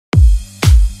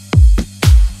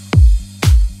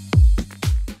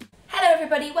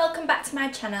everybody, welcome back to my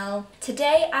channel.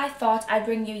 Today I thought I'd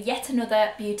bring you yet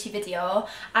another beauty video.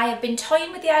 I have been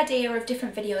toying with the idea of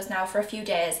different videos now for a few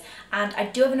days, and I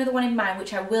do have another one in mind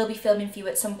which I will be filming for you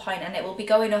at some point, and it will be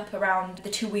going up around the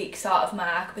 2-week sort of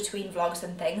mark between vlogs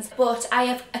and things. But I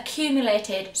have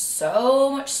accumulated so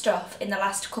much stuff in the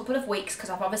last couple of weeks because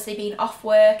I've obviously been off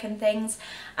work and things,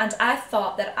 and I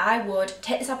thought that I would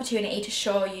take this opportunity to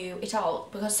show you it all,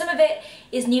 because some of it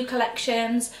is new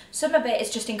collections, some of it is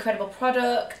just incredible products,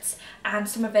 and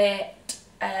some of it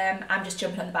I'm just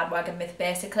jumping on the bandwagon with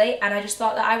basically, and I just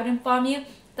thought that I would inform you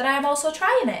that I am also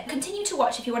trying it. Continue to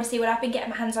watch if you want to see what I've been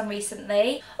getting my hands on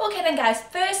recently. Okay then guys,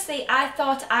 firstly I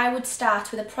thought I would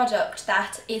start with a product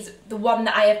that is the one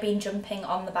that I have been jumping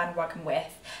on the bandwagon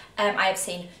with. I have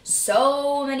seen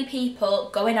so many people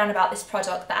going on about this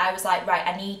product that I was like, right,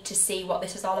 I need to see what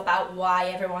this is all about, why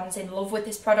everyone's in love with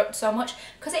this product so much,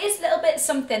 because it is a little bit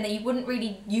something that you wouldn't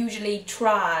really usually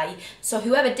try. So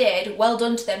whoever did, well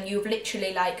done to them, you've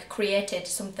literally like created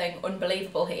something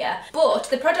unbelievable here. But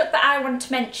the product that I want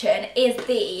to mention is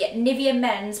the Nivea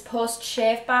Men's Post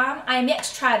Shave Balm. I am yet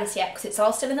to try this yet because it's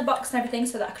all still in the box and everything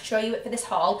so that I could show you it for this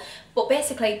haul, but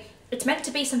basically it's meant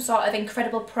to be some sort of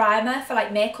incredible primer for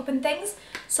like makeup and things.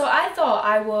 So I thought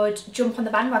I would jump on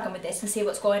the bandwagon with this and see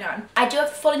what's going on. I do have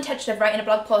the full intention of writing a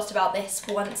blog post about this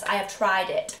once I have tried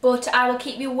it, but I will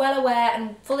keep you well aware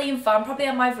and fully informed, probably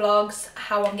on my vlogs,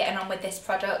 how I'm getting on with this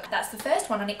product. That's the first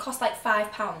one and it cost like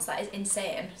 £5. That is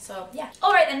insane. So yeah.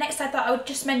 Alright then, next I thought I would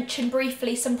just mention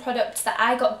briefly some products that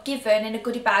I got given in a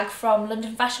goodie bag from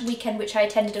London Fashion Weekend, which I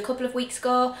attended a couple of weeks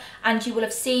ago, and you will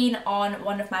have seen on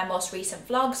one of my most recent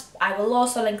vlogs. I will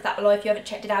also link that below if you haven't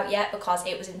checked it out yet, because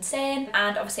it was insane,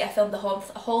 and obviously I filmed the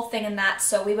whole thing in that.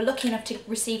 So we were lucky enough to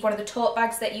receive one of the tote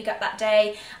bags that you got that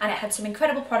day, and it had some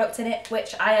incredible products in it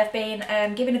which I have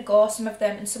been giving a go, some of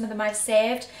them, and some of them I've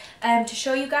saved to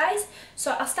show you guys.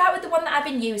 So I'll start with the one that I've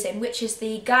been using, which is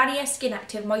the Garnier Skin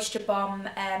Active Moisture Bomb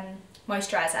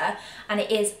moisturiser, and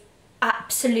it is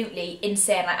absolutely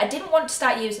insane. Like, I didn't want to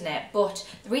start using it, but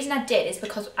the reason I did is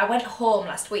because I went home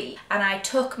last week and I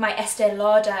took my Estee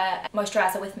Lauder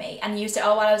moisturiser with me and used it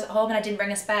all while I was at home, and I didn't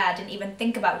bring a spare, I didn't even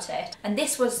think about it. And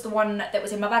this was the one that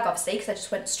was in my bag obviously, because I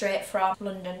just went straight from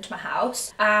London to my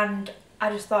house, and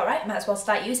I just thought, right, might as well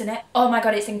start using it. Oh my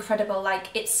god, it's incredible.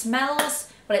 Like, it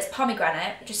smells, well, it's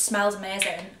pomegranate, it just smells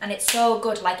amazing, and it's so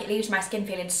good. Like, it leaves my skin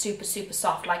feeling super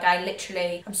soft. Like,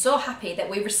 I'm so happy that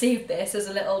we received this as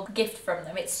a little gift from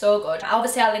them. It's so good.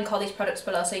 Obviously I'll link all these products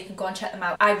below so you can go and check them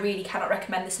out. I really cannot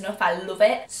recommend this enough. I love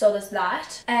it. So there's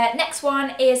that. Next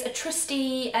one is a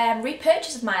trusty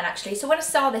repurchase of mine actually. So when I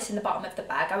saw this in the bottom of the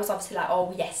bag, I was obviously like,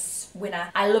 oh yes,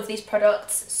 winner. I love these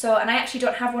products. So, and I actually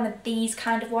don't have one of these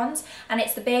kind of ones, and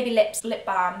it's the Baby Lips lip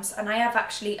balms, and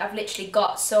I've literally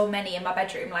got so many in my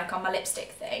bedroom, like on my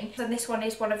lipstick thing. So this one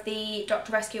is one of the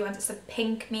Dr. Rescue ones. It's the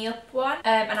Pink Me Up one,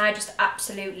 and I just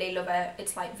absolutely love it.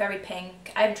 It's like very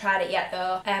pink. I haven't tried it yet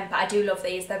though, but I do love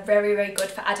these. They're very good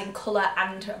for adding colour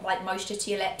and like moisture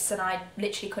to your lips, and I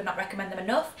literally could not recommend them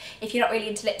enough. If you're not really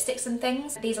into lipsticks and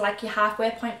things, these are like your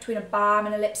halfway point between a balm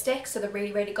and a lipstick, so they're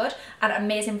really good and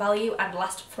amazing value and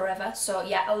last forever. So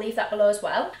yeah, I'll leave that below as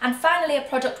well. And finally, a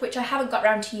product which I haven't got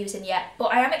around to using yet,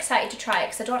 but I am excited to try it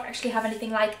because I don't actually have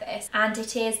anything like this, and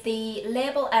it is the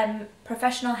Label M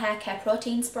Professional Hair Care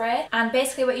Protein Spray. And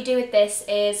basically what you do with this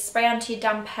is spray onto your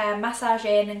damp hair, massage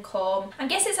in and comb. I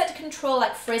guess it's like to control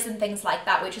like frizz and things like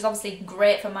that, which is obviously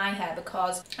great for my hair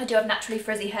because I do have naturally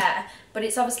frizzy hair, but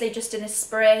it's obviously just in a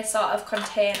spray sort of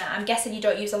container. I'm guessing you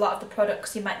don't use a lot of the product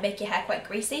because you might make your hair quite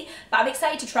greasy, but I'm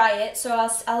excited to try it, so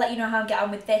I'll let you know how I get on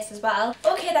with this as well.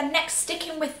 Okay then, next,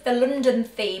 sticking with the London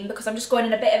theme, because I'm just going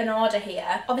in a bit of an order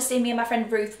here. Obviously me and my friend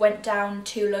Ruth went down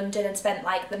to London and spent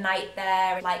like the night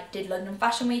there, and like did London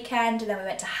Fashion Weekend, and then we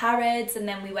went to Harrods, and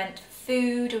then we went for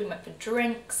food, and we went for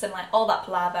drinks, and like all that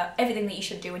palaver, everything that you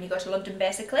should do when you go to London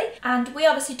basically. And we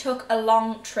obviously took a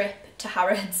long trip to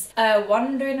Harrods,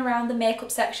 wandering around the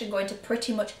makeup section, going to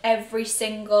pretty much every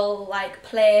single like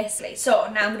place. So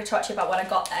now I'm going to talk to you about what I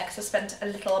got there, because I spent a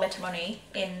little bit of money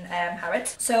in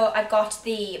Harrods. So I got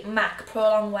the MAC Pro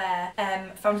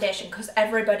Longwear foundation because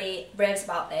everybody raves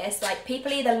about this. Like,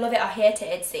 people either love it or hate it,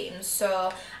 it seems.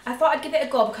 So I thought I'd give it a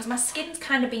go because my skin's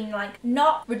kind of been like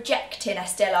not rejecting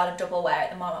Estee Lauder Double Wear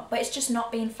at the moment, but it's just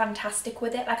not been fantastic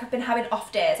with it. Like, I've been having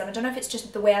off days, and I don't know if it's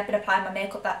just the way I've been applying my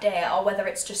makeup that day or whether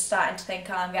it's just starting starting to think,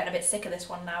 oh, I'm getting a bit sick of this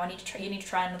one now, you need to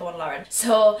try another one, Lauren.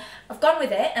 So I've gone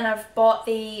with it and I've bought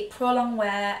the Pro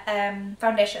Longwear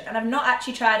foundation, and I've not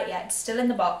actually tried it yet. It's still in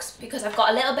the box because I've got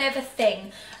a little bit of a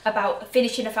thing about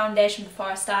finishing a foundation before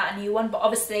I start a new one. But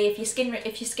obviously if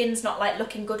your skin's not like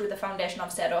looking good with the foundation,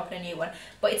 obviously I'd open a new one.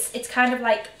 But it's kind of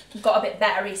like got a bit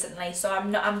better recently, so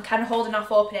I'm kind of holding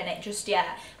off opening it just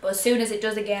yet. But as soon as it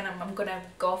does again, I'm gonna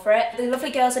go for it. The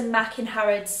lovely girls in MAC in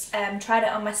Harrods tried it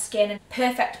on my skin, and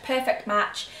perfect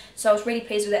match. So I was really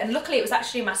pleased with it, and luckily it was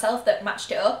actually myself that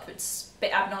matched it up. It's a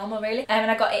bit abnormal really. And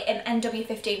I got it in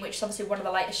NW15, which is obviously one of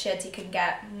the lightest shades you can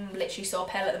get. Literally so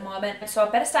pale at the moment. So I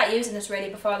better start using this really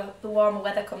before the warmer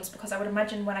weather comes, because I would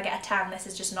imagine when I get a tan this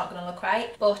is just not going to look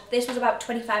right. But this was about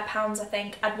 £25 I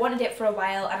think. I'd wanted it for a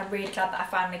while and I'm really glad that I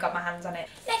finally got my hands on it.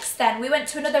 Next then, we went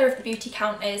to another of the beauty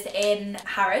counters in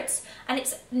Harrods, and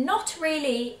it's not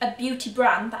really a beauty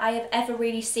brand that I have ever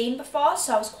really seen before,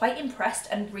 so I was quite impressed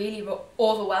and really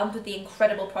overwhelmed with the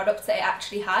incredible products that it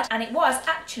actually had. And it was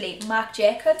actually Marc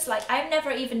Jacobs. Like, I've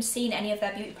never even seen any of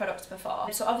their beauty products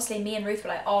before, so obviously me and Ruth were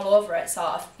like all over it,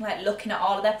 sort of like looking at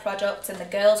all of their products, and the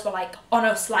girls were like on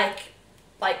us like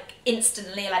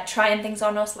instantly, like trying things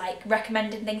on us, like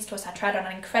recommending things to us. I tried on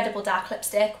an incredible dark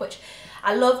lipstick which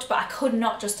I loved, but I could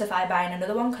not justify buying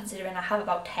another one considering I have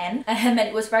about 10, and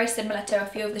it was very similar to a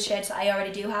few of the shades that I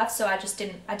already do have, so I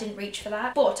didn't reach for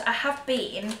that. But I have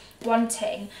been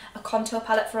wanting a contour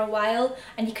palette for a while,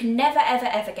 and you can never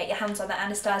ever get your hands on the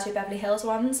Anastasia Beverly Hills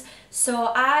ones.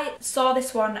 So I saw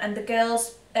this one, and the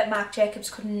girls at Marc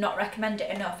Jacobs could not recommend it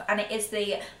enough, and it is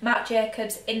the Marc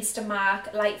Jacobs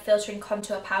Instamark Light Filtering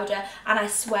Contour Powder, and I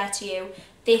swear to you,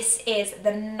 this is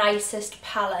the nicest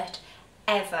palette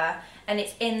ever, and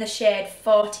it's in the shade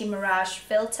 40 Mirage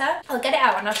Filter. I'll get it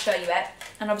out and I'll show you it,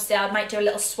 and obviously I might do a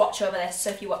little swatch over this,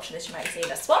 so if you're watching this you might see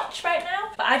the swatch right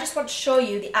now. But I just want to show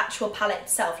you the actual palette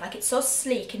itself. Like, it's so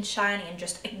sleek and shiny and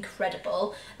just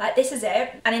incredible. Like, this is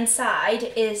it, and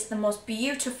inside is the most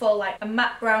beautiful, like a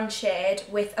matte brown shade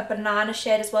with a banana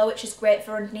shade as well, which is great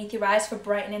for underneath your eyes for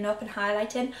brightening up and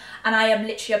highlighting, and I am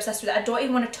literally obsessed with it. I don't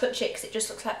even want to touch it because it just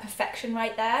looks like perfection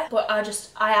right there, but I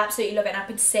absolutely love it, and I've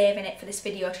been saving it for this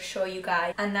video to show you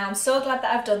guys, and now I'm so glad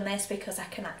that I've done this because I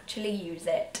can actually use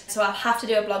it. So I'll have to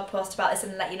do a blog post about this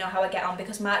and let you know how I get on,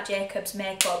 because Marc Jacobs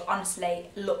makeup honestly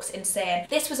looks insane.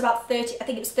 This was about I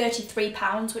think it was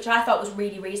 £33, which I thought was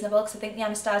really reasonable, because I think the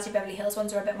Anastasia Beverly Hills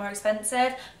ones are a bit more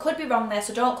expensive. Could be wrong there,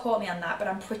 so don't quote me on that, but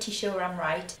I'm pretty sure I'm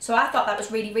right. So I thought that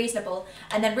was really reasonable.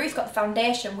 And then Ruth got the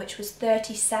foundation, which was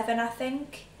 £37 I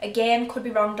think. Again, could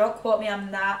be wrong, don't quote me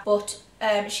on that, but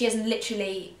she has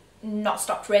literally not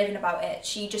stopped raving about it.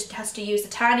 She just has to use the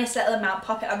tiniest little amount,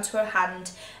 pop it onto her hand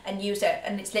and use it,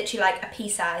 and it's literally like a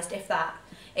pea-sized, if that.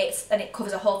 And it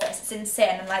covers a whole face. It's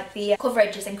insane, and like the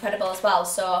coverage is incredible as well.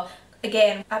 So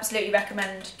again, absolutely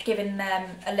recommend giving them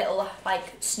a little like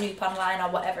snoop online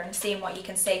or whatever and seeing what you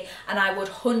can see, and I would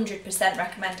 100%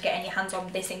 recommend getting your hands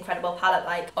on this incredible palette.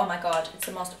 Like, oh my god, it's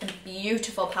the most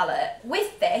beautiful palette.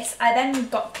 With this, I then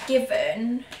got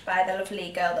given by the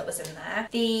lovely girl that was in there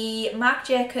the Marc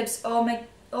Jacobs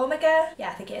Omega, yeah,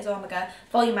 I think it is Omega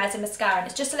Volumizer Mascara, and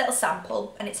it's just a little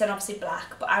sample, and it's in obviously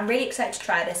black, but I'm really excited to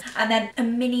try this. And then a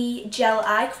mini gel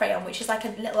eye crayon, which is like a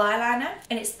little eyeliner,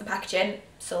 and it's the packaging,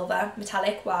 silver,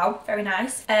 metallic, wow, very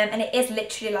nice. And it is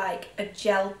literally like a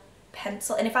gel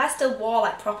pencil, and if I still wore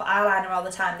like proper eyeliner all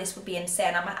the time, this would be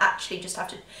insane. I might actually just have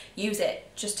to use it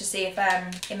just to see if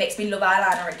it makes me love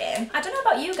eyeliner again. I don't know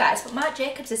about you guys, but Marc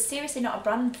Jacobs is seriously not a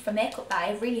brand for makeup that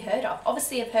I've really heard of.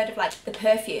 Obviously I've heard of like the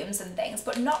perfumes and things,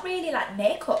 but not really like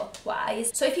makeup wise.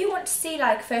 So if you want to see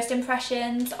like first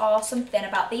impressions or something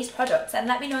about these products, then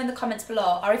let me know in the comments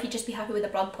below, or if you'd just be happy with the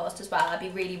blog post as well, I'd be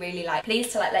really like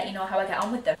pleased to like let you know how I get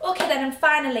on with them. Okay then, and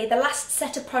finally the last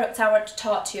set of products I want to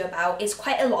talk to you about is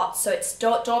quite a lot, so it's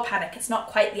don't panic, it's not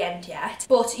quite the end yet.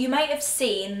 But you might have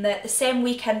seen that the same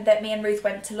weekend that me and Ruth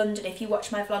went to London, if you watch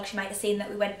my vlogs you might have seen that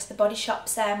we went to the Body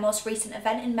Shop's most recent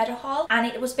event in Meadowhall, and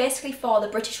it was basically for the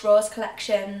British Rose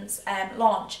collection's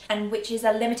launch, and which is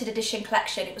a limited edition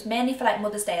collection. It was mainly for like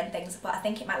Mother's Day and things, but I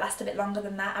think it might last a bit longer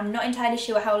than that. I'm not entirely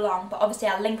sure how long, but obviously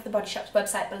I'll link the Body Shop's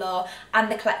website below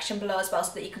and the collection below as well,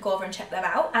 so that you can go over and check them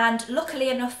out. And luckily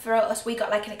enough for us, we got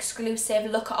like an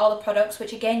exclusive look at all the products,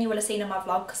 which again you will have seen in my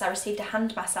vlog because I received a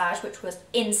hand massage, which was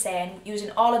insane, using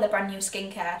all of the brand new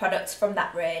skincare products from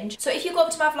that range. So if you go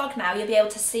over to my vlog now, you'll be able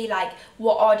to see like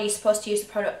what order you're supposed to use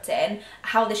the product in,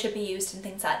 how they should be used and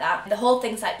things like that. The whole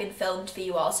thing's like been filmed for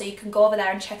you all, so you can go over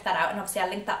there and check that out, and obviously I'll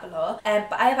link that below.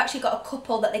 But I have actually got a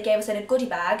couple that they gave us in a goodie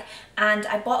bag, and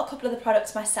I bought a couple of the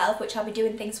products myself, which I'll be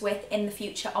doing things with in the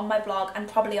future on my blog and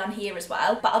probably on here as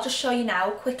well. But I'll just show you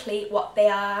now quickly what they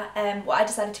are, what I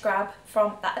decided to grab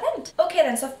from that event. Okay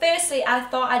then, so firstly I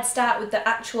thought I'd start with the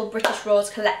actual British Rose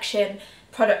collection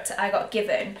product I got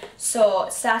given. So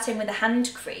starting with the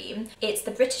hand cream, it's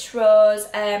the British Rose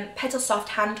Petal Soft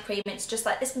hand cream. It's just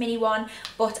like this mini one,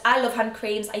 but I love hand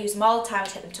creams. I use them all the time. I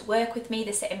take them to work with me.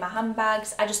 They sit in my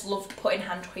handbags. I just love putting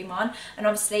hand cream on. And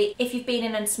obviously if you've been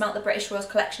in and smelt the British Rose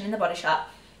collection in the Body Shop,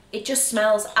 it just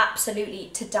smells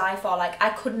absolutely to die for. Like,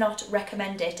 I could not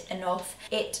recommend it enough.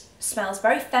 It smells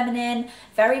very feminine,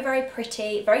 very, very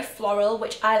pretty, very floral,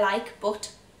 which I like,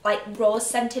 but like rose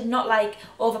scented, not like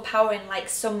overpowering like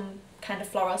some kind of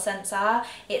floral scents are.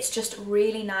 It's just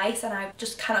really nice and I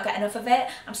just cannot get enough of it.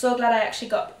 I'm so glad I actually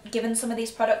got given some of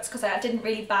these products because I didn't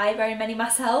really buy very many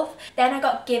myself. Then I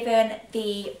got given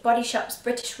the Body Shop's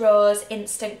British Rose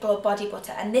Instant Glow Body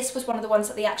Butter, and this was one of the ones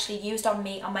that they actually used on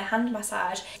me on my hand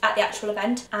massage at the actual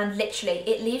event, and literally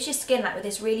it leaves your skin like with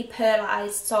this really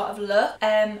pearlized sort of look,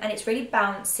 and it's really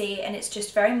bouncy and it's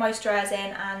just very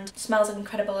moisturising and smells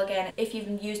incredible. Again, if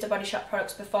you've used the Body Shop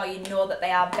products before, you know that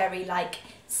they are very like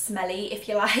smelly, if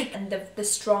you like, and there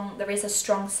is a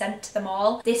strong scent to them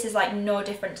all. This is like no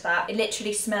different to that. It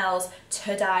literally smells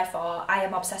to die for. I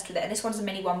am obsessed with it, and this one's a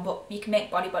mini one, but you can make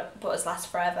body butters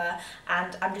last forever,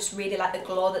 and I'm just really like the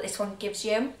glow that this one gives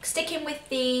you. Sticking with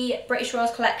the British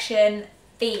Rose collection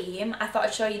theme, I thought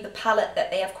I'd show you the palette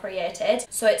that they have created.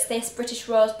 So it's this British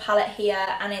Rose palette here,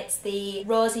 and it's the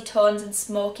rosy tones and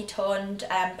smoky toned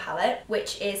palette,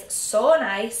 which is so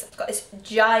nice. It's got this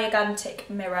gigantic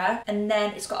mirror, and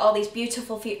then it's got all these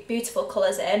beautiful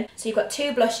colours in. So you've got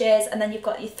 2 blushes, and then you've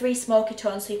got your 3 smoky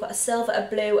tones. So you've got a silver, a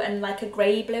blue, and like a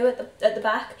grey blue at the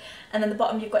back. And then the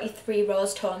bottom you've got your 3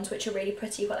 rose tones, which are really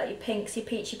pretty. You've got like your pinks, your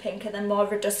peachy pink, and then more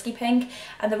of a dusky pink,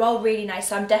 and they're all really nice.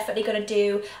 So I'm definitely going to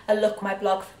do a look on my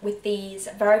blog with these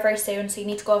very, very soon, so you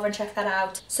need to go over and check that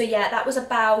out. So yeah, that was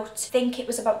about, I think it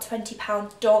was about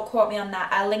 £20. Don't quote me on that,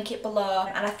 I'll link it below.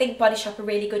 And I think Body Shop are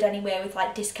really good anyway with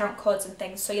like discount codes and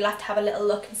things, so you'll have to have a little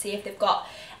look and see if they've got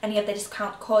any of the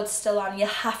discount codes still on. You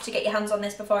have to get your hands on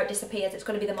this before it disappears. It's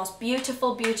going to be the most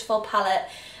beautiful, beautiful palette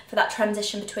for that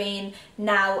transition between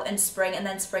now and spring, and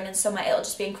then spring and summer. It'll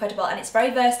just be incredible, and it's very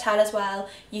versatile as well.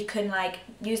 You can like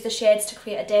use the shades to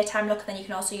create a daytime look, and then you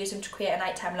can also use them to create a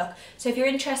nighttime look. So if you're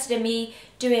interested in me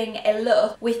doing a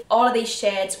look with all of these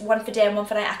shades, one for day and one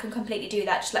for night, I can completely do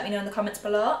that. Just let me know in the comments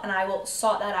below and I will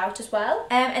sort that out as well.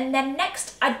 And then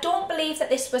next, I don't believe that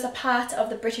this was a part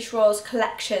of the British Rose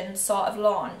collection sort of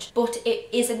launch, but it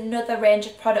is another range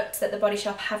of products that the Body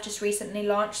Shop have just recently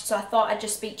launched, so I thought I'd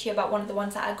just speak to you about one of the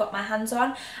ones that I got my hands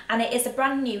on, and it is a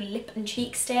brand new lip and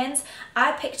cheek stains.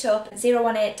 I picked up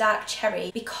 018 Dark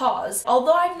Cherry because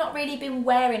although I've not really been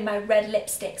wearing my red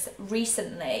lipsticks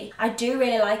recently, I do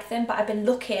really like them, but I've been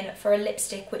looking for a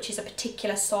lipstick which is a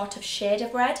particular sort of shade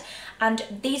of red, and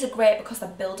these are great because they're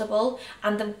buildable,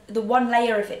 and the one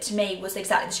layer of it to me was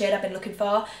exactly the shade I've been looking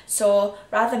for, so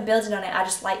rather than building on it, I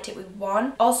just liked it with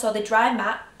one. Also the dry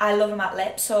matte, I love a matte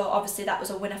lip, so obviously that was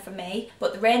a winner for me,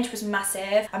 but the range was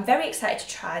massive. I'm very excited to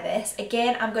try this.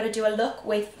 Again, I'm going to do a look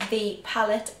with the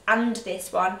palette and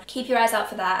this one. Keep your eyes out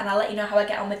for that, and I'll let you know how I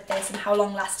get on with this and how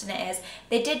long lasting it is.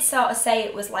 They did sort of say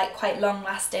it was like quite long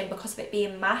lasting because of it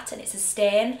being matte and it's a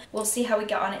stain. We'll see how we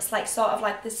get on. It's like sort of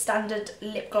like the standard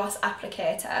lip gloss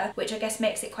applicator, which I guess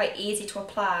makes it quite easy to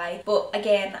apply, but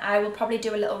again, I will probably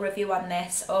do a little review on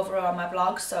this over on my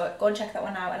blog, so go and check that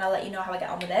one out and I'll let you know how I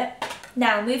get on with it.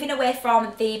 Now, moving away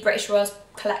from the British Rose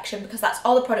collection, because that's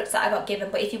all the products that I got given,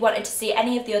 but if you wanted to see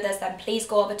any of the others, then please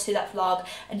go over to that vlog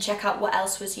and check out what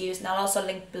else was used, and I'll also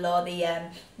link below the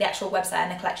actual website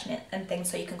and the collection and things,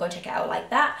 so you can go check it out like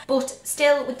that. But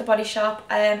still with the Body Shop,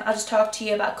 I'll just talk to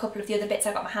you about a couple of the other bits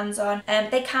I got my hands on.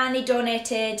 They kindly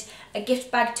donated a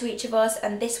gift bag to each of us,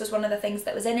 and this was one of the things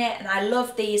that was in it, and I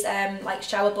love these like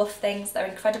shower buff things. They're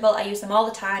incredible. I use them all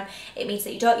the time. It means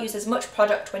that you don't use as much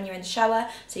product when you're in the shower,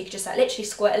 so you can just like literally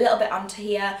squirt a little bit onto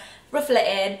here, ruffle it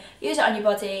in, use it on your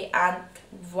body, and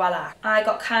voila. I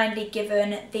got kindly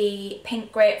given the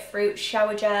pink grapefruit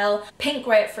shower gel. Pink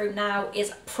grapefruit now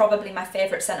is probably my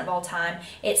favourite scent of all time.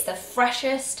 It's the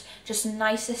freshest, just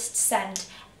nicest scent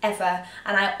ever,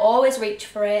 and I always reach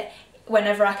for it.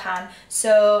 whenever I can.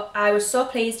 So I was so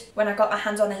pleased when I got my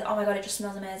hands on this. Oh my god, it just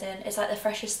smells amazing. It's like the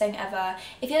freshest thing ever.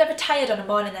 If you're ever tired on a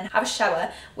morning, then have a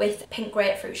shower with pink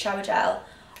grapefruit shower gel.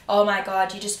 Oh my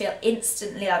god, you just feel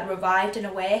instantly like revived and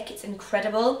awake. It's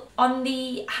incredible. On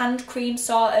the hand cream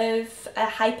sort of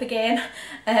hype again,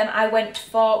 I went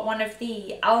for one of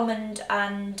the almond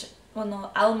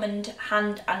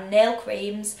hand and nail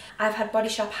creams. I've had Body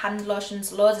Shop hand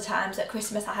lotions loads of times. At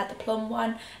Christmas I had the plum one.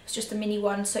 It was just a mini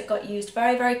one, so it got used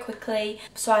very, very quickly.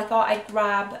 So I thought I'd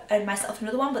grab myself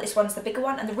another one, but this one's the bigger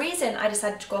one. And the reason I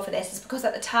decided to go for this is because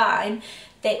at the time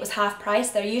it was half price.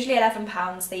 They're usually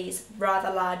 £11, these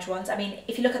rather large ones. I mean,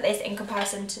 if you look at this in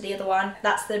comparison to the other one,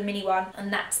 that's the mini one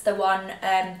and that's the one,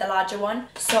 the larger one.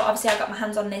 So obviously I got my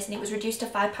hands on this and it was reduced to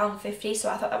 £5.50, so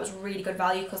I thought that was really good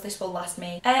value because this will last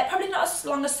me probably not as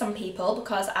long as some people,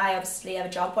 because I obviously have a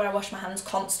job where I wash my hands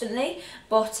constantly,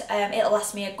 but it'll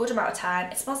last me a good amount of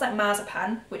time. It smells like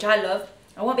marzipan, which I love.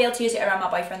 I won't be able to use it around my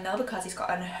boyfriend though because he's got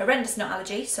a horrendous nut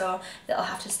allergy, so it'll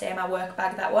have to stay in my work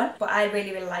bag, that one. But I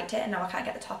really, really liked it, and now I can't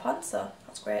get the top on, so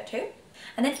that's great too.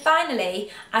 And then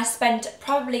finally, I spent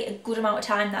probably a good amount of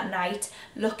time that night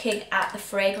looking at the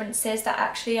fragrances that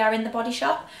actually are in the Body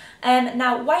Shop.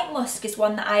 Now, White Musk is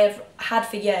one that I have had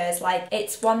for years. Like,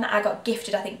 it's one that I got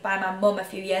gifted, I think, by my mum a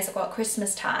few years ago at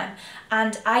Christmas time,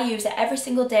 and I use it every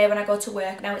single day when I go to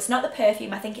work. Now, it's not the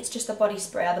perfume, I think it's just the body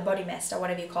spray or the body mist or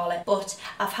whatever you call it, but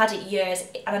I've had it years,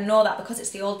 and I know that because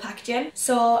it's the old packaging.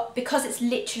 So because it's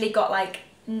literally got like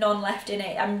none left in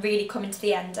it, I'm really coming to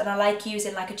the end, and I like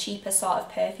using like a cheaper sort of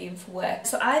perfume for work.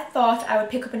 So I thought I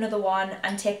would pick up another one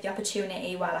and take the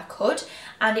opportunity while I could,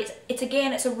 and it's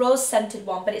again, it's a rose scented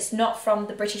one, but it's not from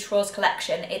the British Rose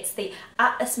collection. It's the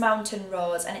Atlas Mountain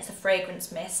Rose, and it's a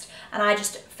fragrance mist, and I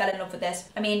just fell in love with this.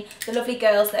 I mean, the lovely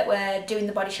girls that were doing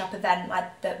the Body Shop event,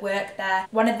 like that work there,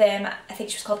 one of them, I think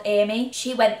she was called Amy,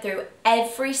 she went through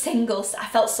every single, I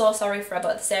felt so sorry for her,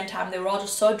 but at the same time they were all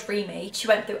just so dreamy. She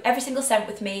went through every single scent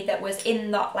with me that was in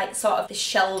that like sort of the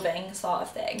shelving sort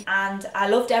of thing, and I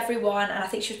loved everyone, and I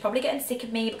think she was probably getting sick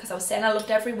of me because I was saying I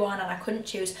loved everyone and I couldn't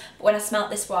choose. But when I smelt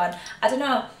this one, I don't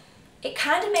know, it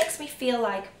kind of makes me feel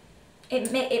like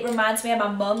it reminds me of my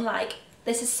mum. Like,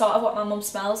 this is sort of what my mum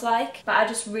smells like, but I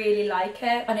just really like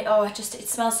it, and it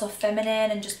smells so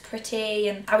feminine and just pretty,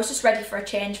 and I was just ready for a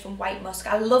change from White Musk.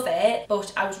 I love it,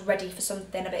 but I was ready for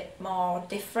something a bit more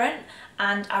different,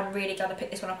 and I'm really glad I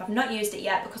picked this one up. I've not used it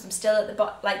yet because I'm still at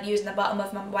the using the bottom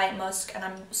of my White Musk, and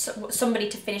I'm somebody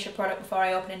to finish a product before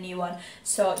I open a new one.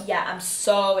 So yeah, I'm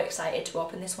so excited to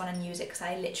open this one and use it because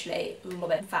I literally love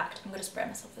it. In fact, I'm going to spray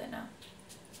myself with it now.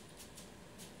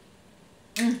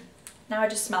 Now I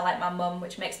just smell like my mum,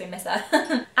 which makes me miss her.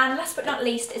 And last but not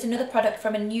least is another product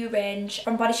from a new range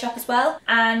from Body Shop as well,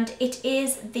 and it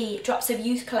is the Drops of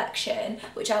Youth collection,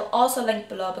 which I'll also link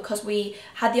below because we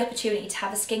had the opportunity to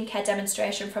have a skincare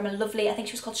demonstration from a lovely, I think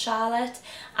she was called Charlotte,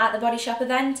 at the Body Shop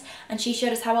event, and she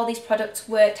showed us how all these products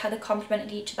worked, how they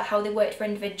complemented each other, how they worked for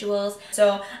individuals.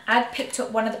 So I picked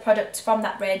up one of the products from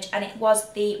that range, and it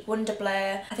was the Wonder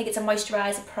Blur. I think it's a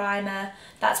moisturiser primer.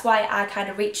 That's why I kind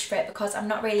of reached for it, because I've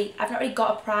not really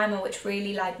got a primer which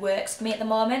really like works for me at the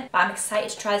moment, but I'm excited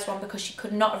to try this one because she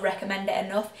could not have recommended it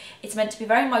enough. It's meant to be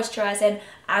very moisturising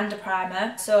and a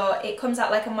primer, so it comes out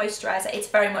like a moisturiser. It's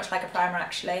very much like a primer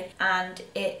actually, and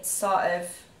it sort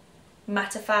of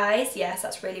mattifies. Yes,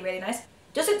 that's really, really nice.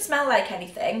 Doesn't smell like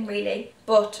anything really,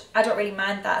 but I don't really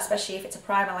mind that, especially if it's a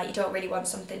primer. Like, you don't really want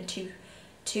something too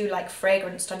like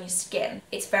fragranced on your skin.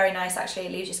 It's very nice actually,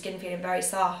 it leaves your skin feeling very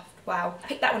soft. Wow. I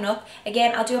picked that one up.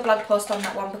 Again, I'll do a blog post on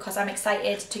that one because I'm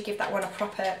excited to give that one a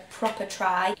proper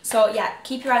try. So yeah,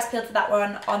 keep your eyes peeled for that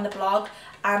one on the blog,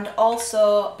 and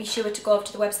also be sure to go over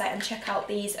to the website and check out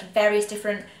these various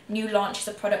different new launches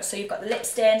of products. So you've got the lip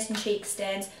stains and cheek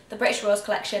stains, the British Rose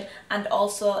collection, and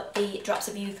also the Drops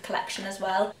of Youth collection as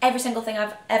well. Every single thing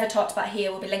I've ever talked about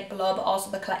here will be linked below, but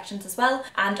also the collections as well.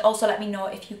 And also let me know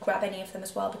if you grab any of them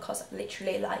as well, because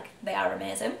literally, like, they are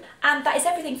amazing. And that is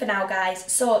everything for now, guys.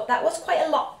 So that was quite a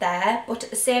lot there, but at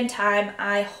the same time,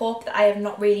 I hope that I have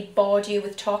not really bored you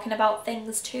with talking about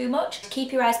things too much.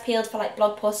 Keep your eyes peeled for like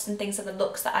blog posts and things of the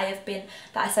looks that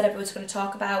I said I was going to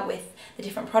talk about, with the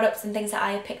different products and things that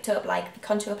I have picked up, like the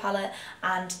contour palette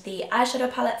and the eyeshadow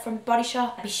palette from Body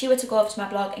Shop. Be sure to go over to my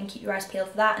blog and keep your eyes peeled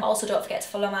for that. And also don't forget to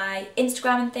follow my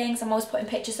Instagram and things. I'm always putting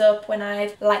pictures up when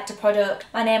I've liked a product.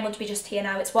 My name will be just here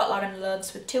now. It's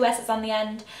WhatLaurenLovess with 2 S's on the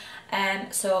end.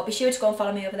 So be sure to go and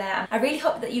follow me over there. I really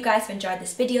hope that you guys have enjoyed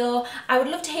this video. I would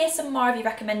love to hear some more of your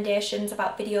recommendations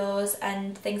about videos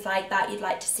and things like that you'd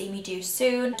like to see me do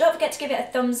soon. Don't forget to give it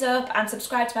a thumbs up and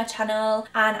subscribe to my channel,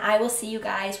 and I will see you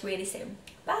guys really soon.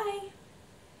 Bye!